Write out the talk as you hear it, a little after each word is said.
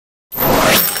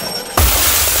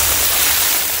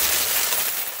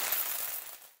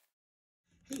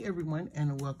Hey everyone,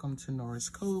 and welcome to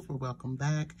Noras Cove, or welcome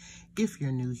back. If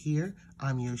you're new here,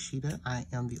 I'm Yoshida. I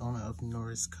am the owner of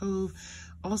Noras Cove.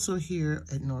 Also here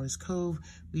at Noras Cove,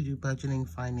 we do budgeting,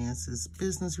 finances,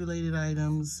 business-related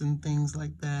items, and things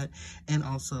like that. And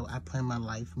also, I plan my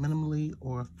life minimally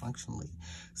or functionally.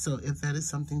 So if that is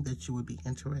something that you would be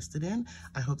interested in,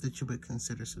 I hope that you would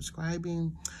consider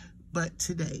subscribing. But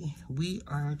today, we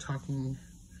are talking,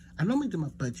 I normally do my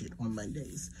budget on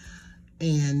Mondays.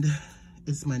 And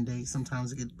it's Monday.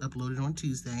 Sometimes it gets uploaded on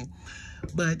Tuesday.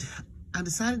 But I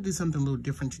decided to do something a little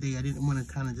different today. I didn't want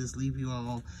to kind of just leave you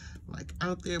all like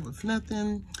out there with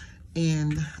nothing.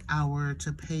 And our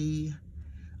to pay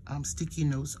sticky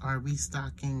notes are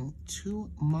restocking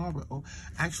tomorrow.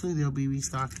 Actually, they'll be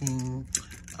restocking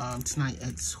tonight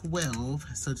at 12.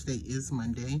 So today is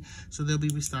Monday. So they'll be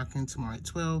restocking tomorrow at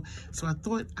 12. So I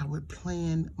thought I would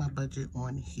plan my budget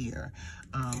on here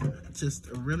just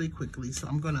really quickly. So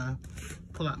I'm going to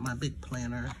pull out my big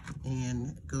planner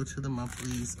and go to the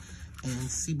monthlies and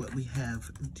see what we have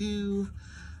due.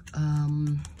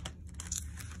 Find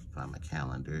my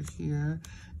calendar here.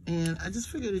 And I just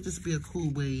figured it'd just be a cool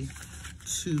way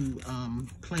to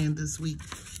plan this week.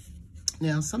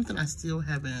 Now, something I still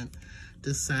haven't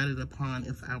decided upon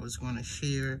if I was going to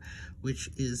share,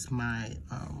 which is my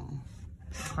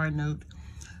card note.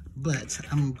 But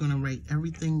I'm going to write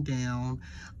everything down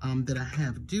that I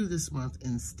have due this month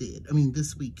instead.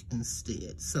 This week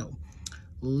instead. So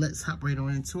let's hop right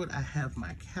on into it. I have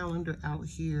my calendar out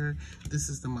here. This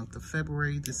is the month of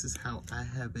February. This is how I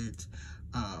have it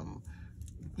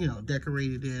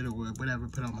decorated it or whatever,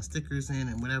 put all my stickers in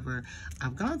and whatever.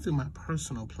 I've gone through my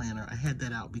personal planner. I had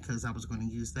that out because I was going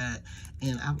to use that,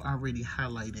 and I've already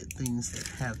highlighted things that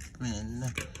have been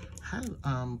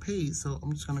paid. So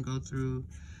I'm just going to go through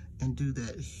and do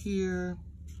that here.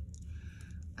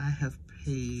 I have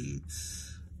paid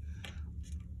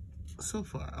so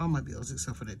far all my bills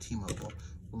except for that T-Mobile.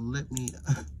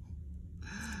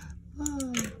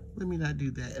 Let me not do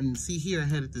that. And see here, I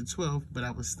had it the 12th, but I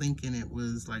was thinking it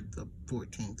was like the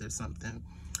 14th or something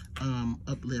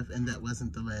uplift, and that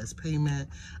wasn't the last payment.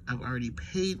 I've already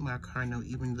paid my car note,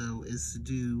 even though it's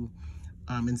due.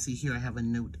 And see here, I have a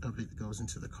note of it that goes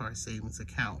into the car savings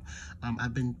account.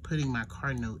 I've been putting my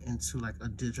car note into like a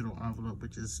digital envelope,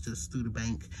 which is just through the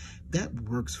bank. That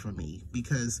works for me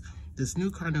because this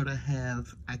new car note I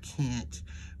have, I can't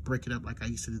break it up like I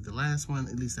used to do the last one.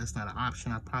 At least that's not an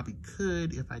option. I probably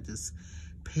could if I just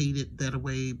paid it that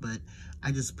way, but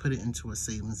I just put it into a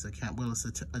savings account. Well, it's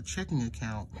a checking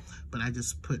account, but I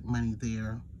just put money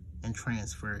there and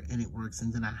transfer, and it works.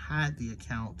 And then I hide the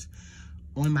account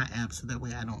on my app so that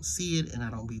way I don't see it and I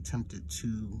don't be tempted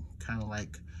to kind of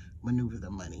like maneuver the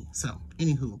money. So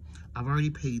anywho, I've already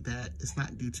paid that. It's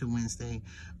not due till Wednesday.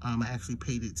 I actually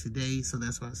paid it today, so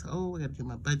that's why I said, oh, I gotta do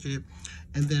my budget.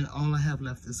 And then all I have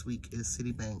left this week is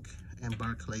Citibank and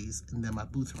Barclays, and then my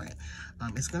booth rent.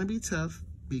 It's gonna be tough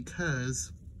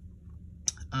because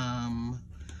I'll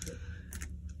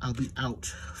be out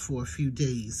for a few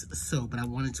days. So, but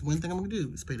one thing I'm gonna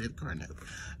do is pay that car note.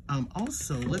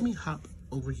 Also, let me hop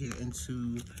over here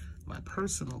into my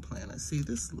personal planner. See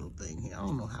this little thing here? I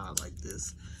don't know how I like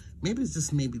this. Maybe it's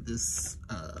just this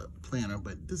planner,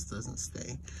 but this doesn't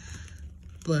stay.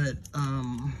 But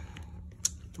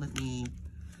let me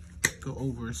go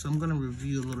over. So I'm going to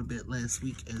review a little bit last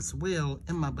week as well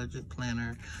in my budget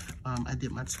planner. I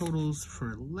did my totals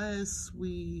for last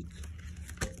week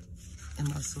in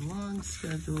my salon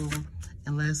schedule,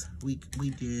 and last week we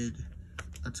did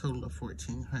a total of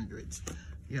 $1,400.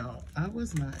 Y'all, I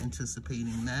was not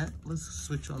anticipating that. Let's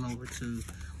switch on over to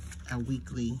our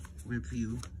weekly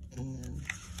review and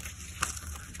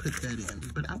put that in.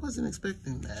 But I wasn't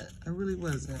expecting that. I really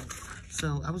wasn't.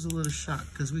 So I was a little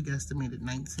shocked because we guesstimated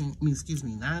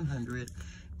 900,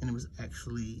 and it was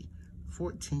actually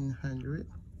 1,400.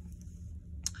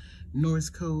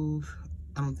 Noras Cove,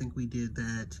 I don't think we did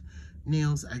that.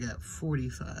 Nails, I got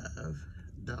 $45.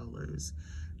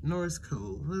 Noras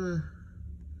Cove,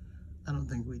 I don't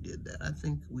think we did that. I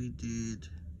think we did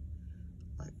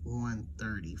like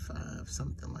 135,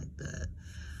 something like that.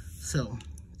 So,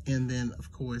 and then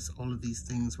of course, all of these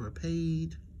things were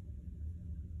paid.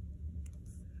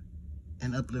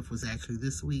 And uplift was actually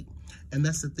this week. And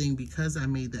that's the thing, because I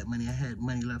made that money, I had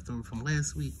money left over from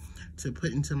last week to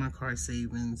put into my car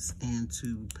savings and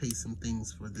to pay some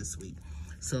things for this week.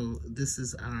 So this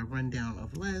is our rundown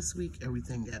of last week.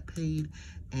 Everything got paid,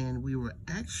 and we were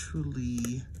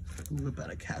actually, we were about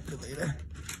a calculator.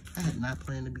 I had not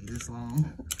planned to be this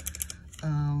long.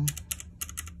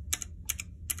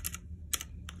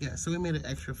 Yeah, so we made an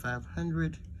extra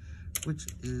 500, which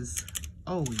is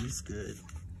always good.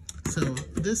 So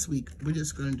this week, we're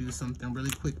just going to do something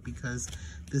really quick because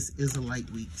this is a light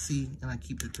week. See, and I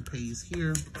keep the toupees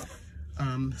here.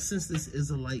 Since this is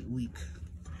a light week,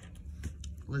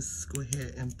 let's go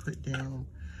ahead and put down,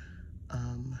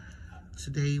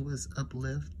 today was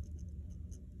Uplift.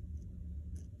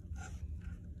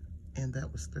 And that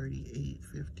was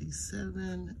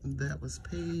 $38.57. That was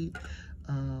paid.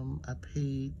 I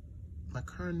paid my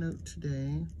car note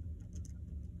today.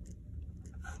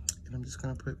 And I'm just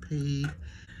gonna put paid.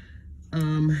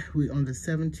 On the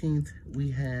 17th,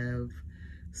 we have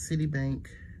Citibank.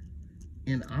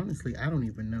 And honestly, I don't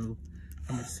even know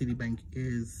how much Citibank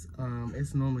is.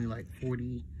 It's normally like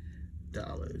 $40.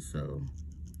 So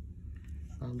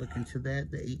I'll look into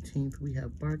that. The 18th, we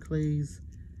have Barclays.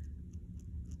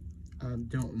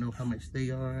 Don't know how much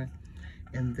they are.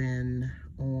 And then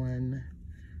on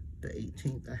the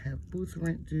 18th, I have booth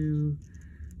rent due.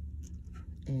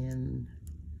 And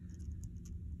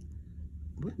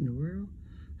what in the world?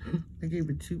 I gave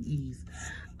it 2 E's.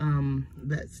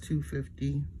 That's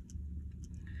 $250.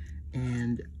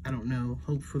 And I don't know,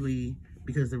 hopefully,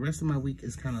 because the rest of my week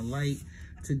is kind of light.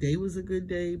 Today was a good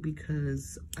day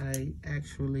because I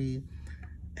actually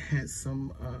had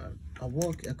some, a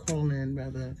call in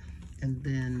rather, and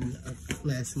then a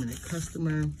last minute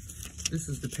customer. This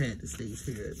is the pad that stays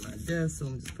here at my desk, so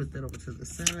I'm just put that over to the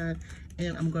side.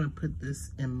 And I'm gonna put this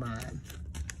in my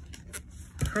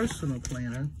personal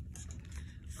planner.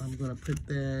 I'm gonna put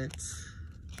that,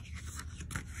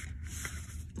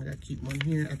 I gotta keep one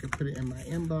here. I can put it in my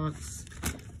inbox.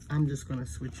 I'm just gonna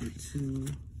switch it to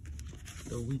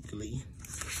the weekly.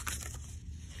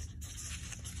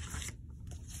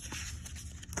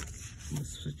 I'm gonna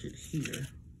switch it here.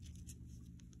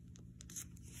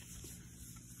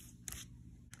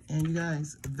 And you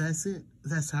guys, that's it.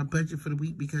 That's our budget for the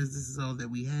week because this is all that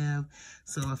we have.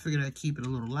 So I figured I'd keep it a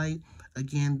little light.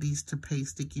 Again, these to-pay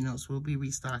sticky notes will be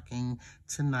restocking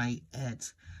tonight at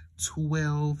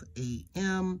 12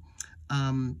 a.m.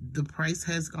 The price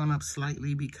has gone up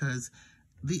slightly because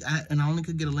I only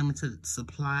could get a limited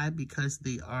supply because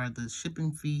the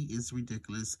shipping fee is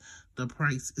ridiculous. The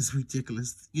price is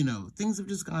ridiculous. You know, things have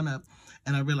just gone up,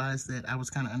 and I realized that I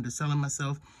was kind of underselling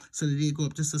myself. So they did go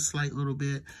up just a slight little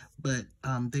bit, but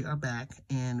they are back,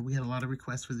 and we had a lot of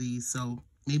requests for these. So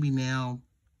maybe now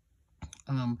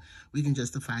we can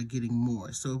justify getting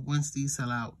more. So once these sell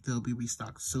out, they'll be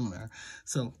restocked sooner.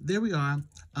 So there we are.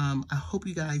 I hope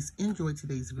you guys enjoyed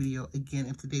today's video. Again,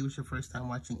 if today was your first time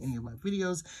watching any of my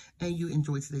videos and you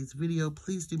enjoyed today's video,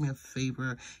 please do me a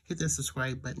favor, hit that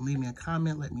subscribe button, leave me a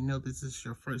comment, let me know this is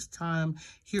your first time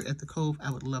here at the Cove.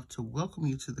 I would love to welcome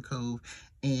you to the Cove,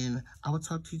 and I will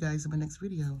talk to you guys in my next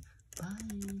video.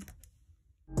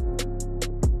 Bye.